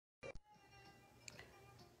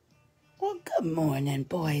Well, good morning,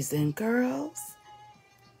 boys and girls,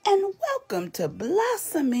 and welcome to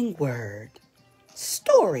Blossoming Word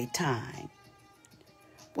Story Time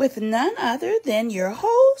with none other than your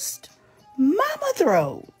host, Mama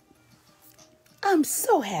Throat. I'm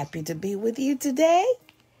so happy to be with you today.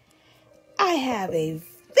 I have a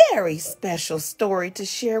very special story to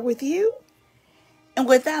share with you, and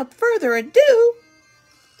without further ado,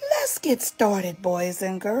 let's get started, boys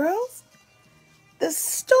and girls. The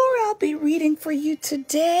story I'll be reading for you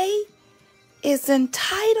today is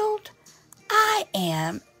entitled, I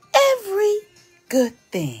Am Every Good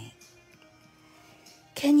Thing.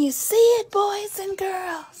 Can you see it, boys and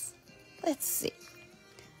girls? Let's see.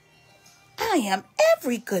 I Am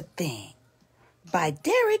Every Good Thing by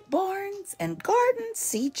Derrick Barnes and Gordon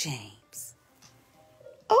C. James.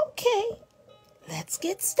 Okay, let's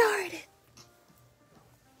get started.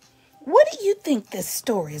 What do you think this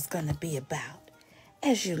story is going to be about?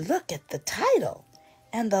 As you look at the title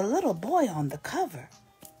and the little boy on the cover,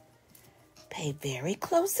 pay very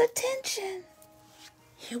close attention.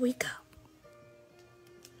 Here we go.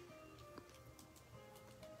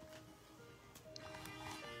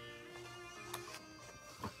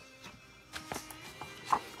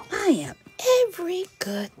 I am every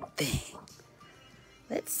good thing.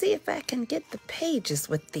 Let's see if I can get the pages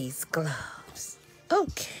with these gloves.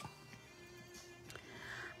 Okay.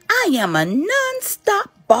 I am a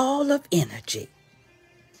non-stop ball of energy,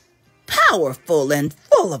 powerful and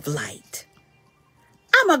full of light.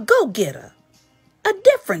 I'm a go-getter, a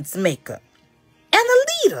difference maker, and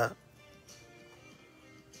a leader.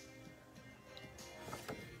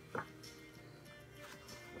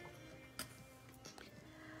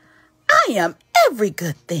 I am every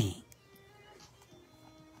good thing.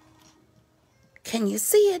 Can you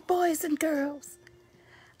see it, boys and girls?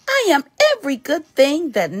 I am every good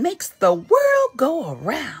thing that makes the world go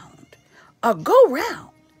around or go round.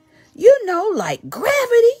 You know, like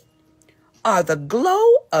gravity or the glow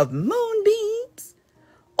of moonbeams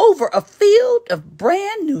over a field of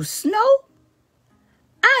brand new snow.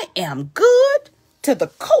 I am good to the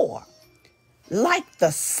core, like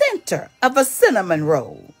the center of a cinnamon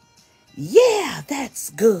roll. Yeah, that's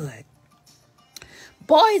good.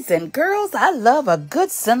 Boys and girls, I love a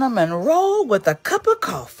good cinnamon roll with a cup of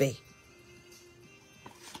coffee.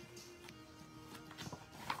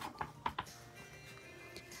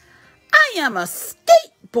 I am a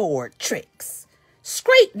skateboard tricks,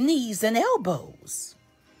 scrape knees and elbows.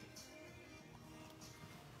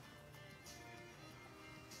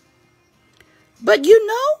 But you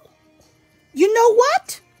know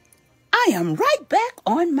what? I am right back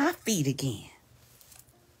on my feet again.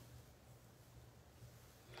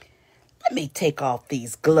 Let me take off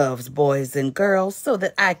these gloves, boys and girls, so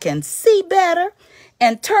that I can see better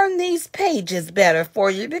and turn these pages better for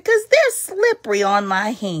you because they're slippery on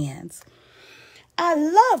my hands. I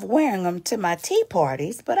love wearing them to my tea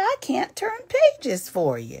parties, but I can't turn pages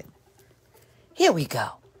for you. Here we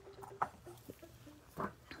go.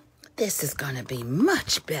 This is going to be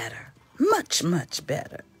much better, much, much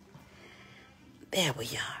better. There we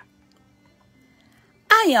are.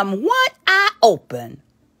 I am one eye open,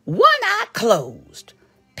 one eye closed,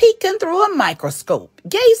 peeking through a microscope,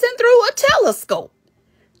 gazing through a telescope,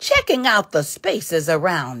 checking out the spaces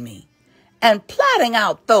around me, and plotting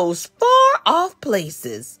out those far-off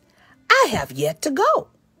places I have yet to go,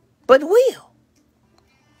 but will.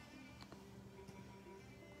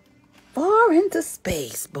 Far into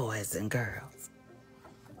space, boys and girls.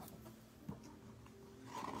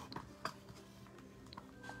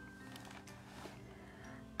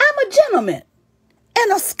 I'm a gentleman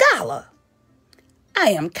and a scholar. I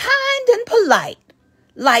am kind and polite,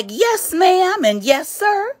 like yes ma'am and yes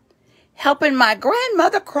sir, helping my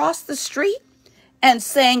grandmother cross the street and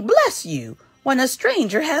saying bless you when a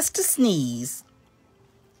stranger has to sneeze.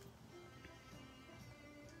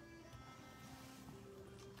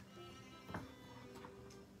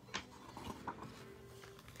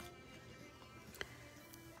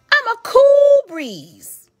 I'm a cool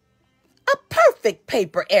breeze, a perfect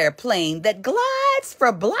paper airplane that glides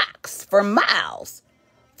for blocks, for miles,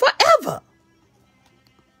 forever.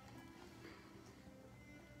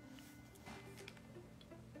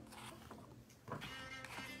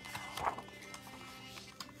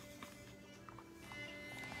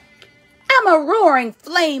 I'm a roaring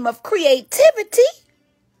flame of creativity.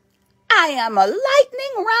 I am a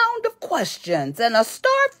lightning round of questions and a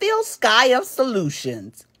star-filled sky of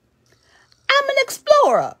solutions. I'm an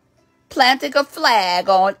explorer, planting a flag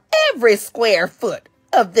on every square foot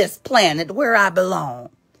of this planet where I belong.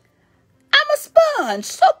 I'm a sponge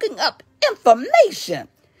soaking up information,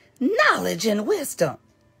 knowledge, and wisdom.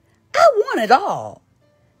 I want it all,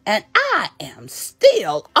 and I am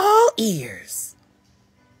still all ears.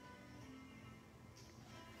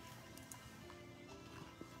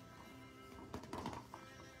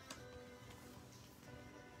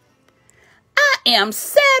 I am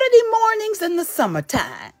Saturday mornings in the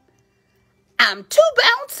summertime. I'm 2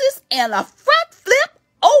 bounces and a front flip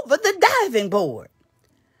over the diving board.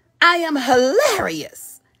 I am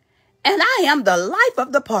hilarious, and I am the life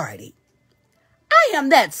of the party. I am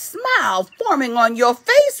that smile forming on your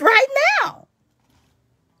face right now.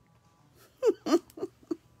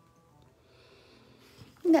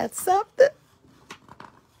 That's something.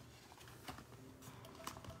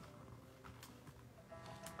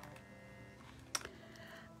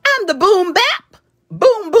 I'm the boom bap,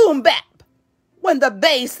 boom boom bap, when the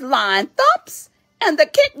bass line thumps and the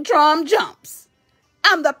kick drum jumps.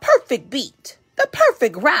 I'm the perfect beat, the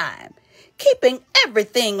perfect rhyme, keeping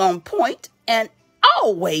everything on point and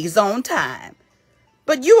always on time.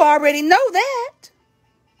 But you already know that.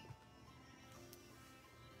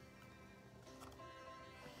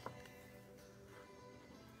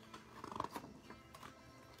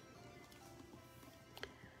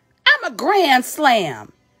 I'm a grand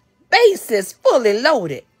slam. Bass is fully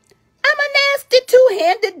loaded. I'm a nasty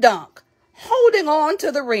two-handed dunk, holding on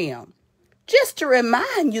to the rim. Just to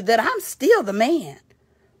remind you that I'm still the man.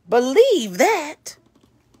 Believe that.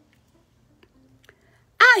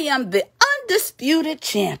 I am the undisputed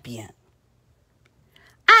champion.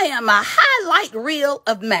 I am a highlight reel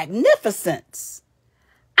of magnificence.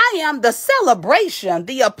 I am the celebration,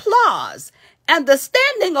 the applause, and the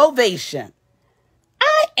standing ovation.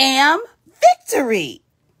 I am victory.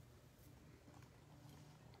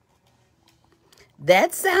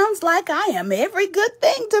 That sounds like I am every good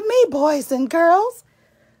thing to me, boys and girls.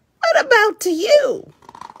 What about to you?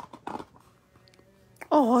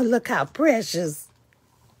 Oh, look how precious.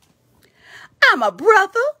 I'm a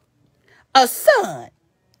brother, a son,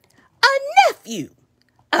 a nephew,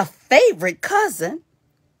 a favorite cousin,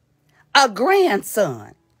 a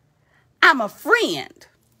grandson. I'm a friend.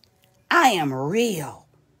 I am real.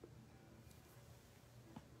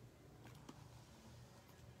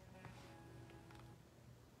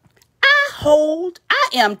 I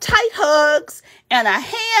am tight hugs and a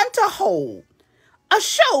hand to hold, a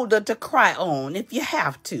shoulder to cry on if you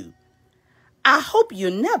have to. I hope you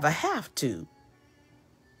never have to,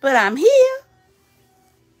 but I'm here.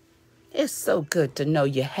 It's so good to know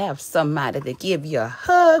you have somebody to give you a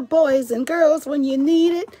hug, boys and girls, when you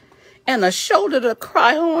need it, and a shoulder to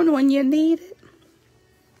cry on when you need it.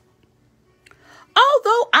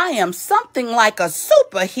 Although I am something like a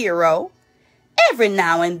superhero, every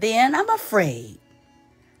now and then I'm afraid.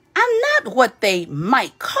 I'm not what they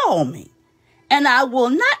might call me, and I will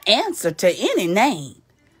not answer to any name.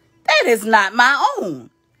 That is not my own.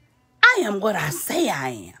 I am what I say I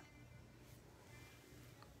am.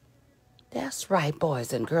 That's right,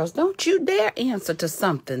 boys and girls. Don't you dare answer to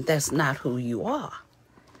something that's not who you are.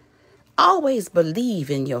 Always believe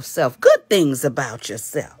in yourself, good things about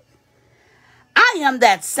yourself. I am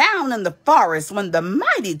that sound in the forest when the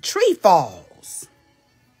mighty tree falls.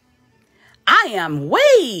 I am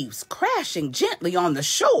waves crashing gently on the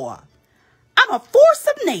shore. I'm a force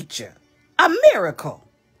of nature, a miracle,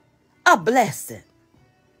 a blessing.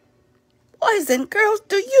 Boys and girls,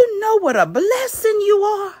 do you know what a blessing you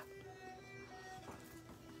are?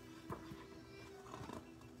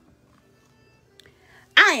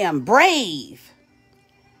 I am brave.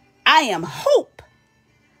 I am hope.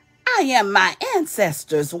 I am my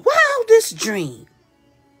ancestors' wildest dream.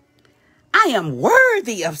 I am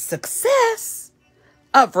worthy of success,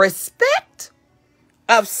 of respect,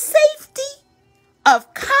 of safety,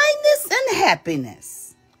 of kindness and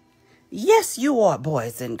happiness. Yes, you are,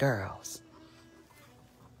 boys and girls.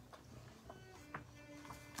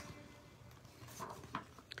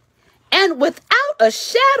 And without a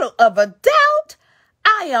shadow of a doubt,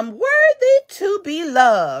 I am worthy to be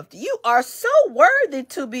loved. You are so worthy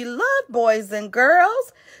to be loved, boys and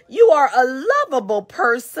girls. You are a lovable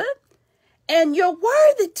person, and you're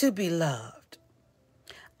worthy to be loved.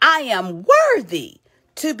 I am worthy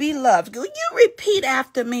to be loved. Will you repeat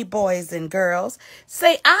after me, boys and girls?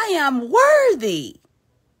 Say, I am worthy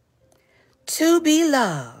to be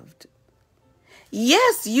loved.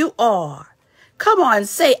 Yes, you are. Come on,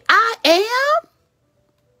 say, I am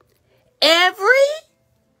every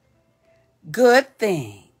good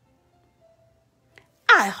thing.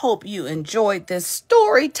 I hope you enjoyed this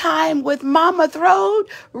story time with Mama Throne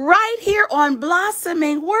right here on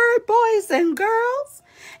Blossoming Word, boys and girls.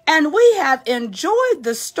 And we have enjoyed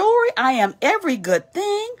the story, I Am Every Good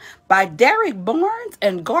Thing by Derrick Barnes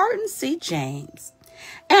and Gordon C. James.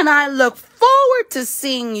 And I look forward to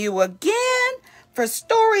seeing you again for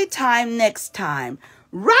story time next time,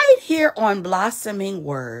 right here on Blossoming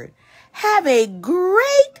Word. Have a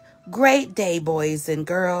great day, boys and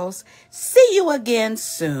girls. See you again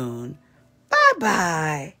soon.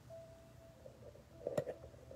 Bye-bye.